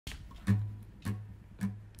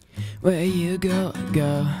Where you go,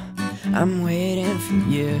 go, I'm waiting for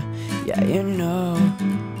you, yeah, you know.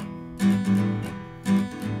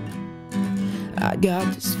 I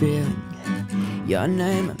got this feeling, your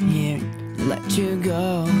name I'm hearing, to let you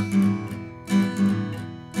go.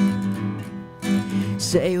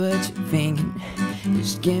 Say what you're thinking,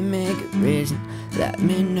 just give me a good reason, let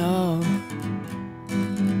me know.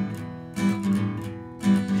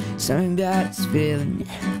 Something about this feeling,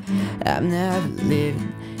 I'm never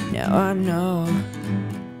leaving, now I know.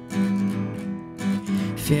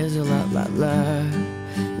 Feels a lot like love,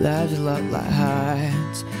 love's a lot like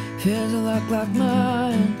heights. Feels a lot like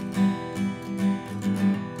mine.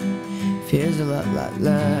 Feels a lot like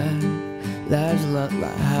love, love's a lot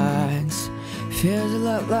like heights. Feels a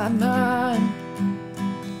lot like mine.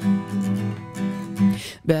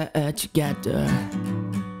 Bet you got the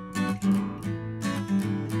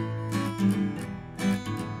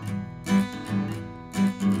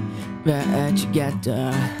bet you got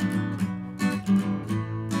the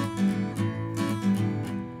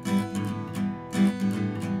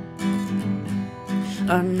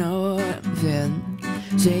I know what I'm feeling.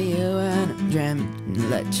 See you when I'm dreaming and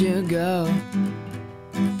let you go.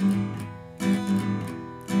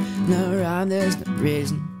 No rhyme, there's no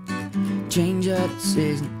reason. Change of the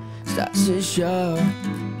season starts to show.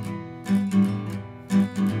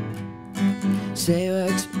 Say what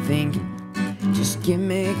you're thinking, just give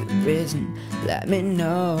me a good reason. Let me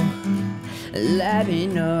know, let me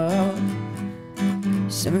know.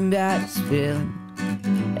 Something about this feeling,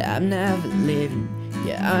 I'm never leaving,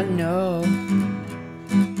 yeah I know.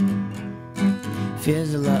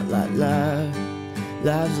 Feels a lot like love,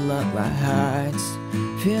 love's a lot like heights.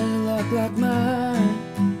 Feels a lot like mine.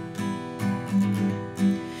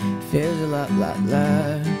 Feels a lot like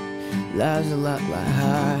love, love's a lot like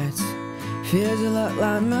heights. Feels a lot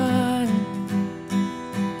like mine.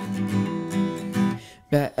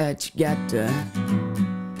 Bet you got the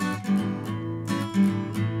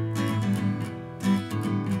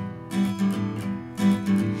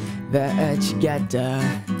bet you got the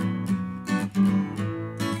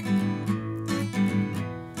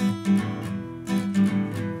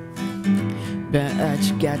bet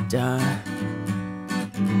you got the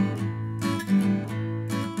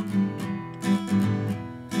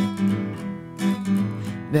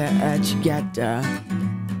bet you got the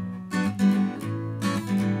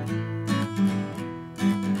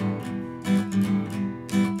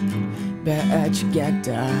bet you got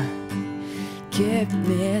the keep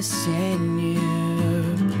missing you,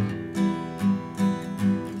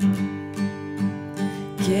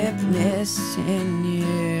 keep missing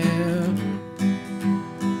you.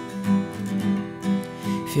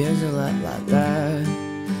 Feels a lot like love,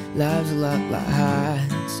 love's a lot like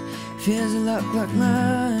heights. Feels a lot like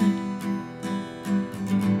mine.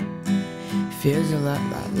 Feels a lot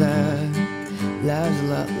like love, love's a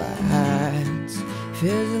lot like heights.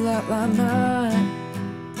 Feels a lot like mine.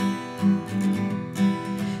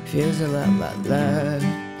 Feels a lot like love,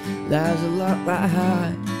 love's a lot like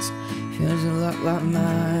heights. Feels a lot like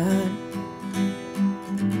mine.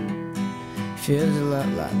 Feels a lot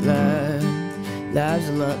like love, love's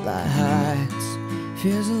a lot like heights.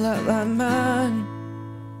 Feels a lot like mine.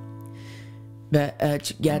 Bet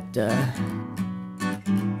you got the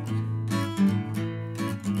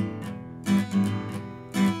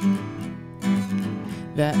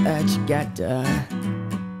bet you got the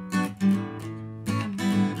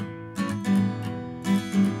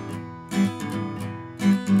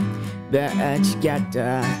bet you got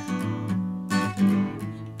the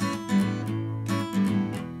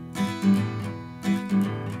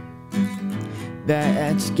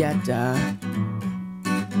bet you got the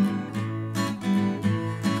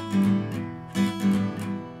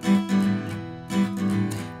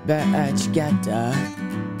bet you got the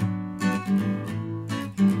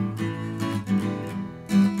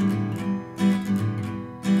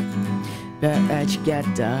bet you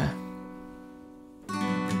got the.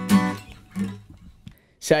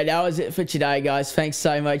 So that was it for today, guys. Thanks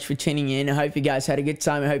so much for tuning in. I hope you guys had a good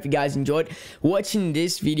time. I hope you guys enjoyed watching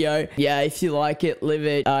this video. Yeah, if you like it, leave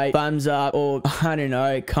it a thumbs up, or I don't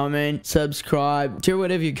know, comment, subscribe, do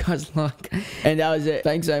whatever you guys like. And that was it.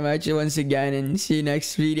 Thanks so much once again, and see you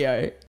next video.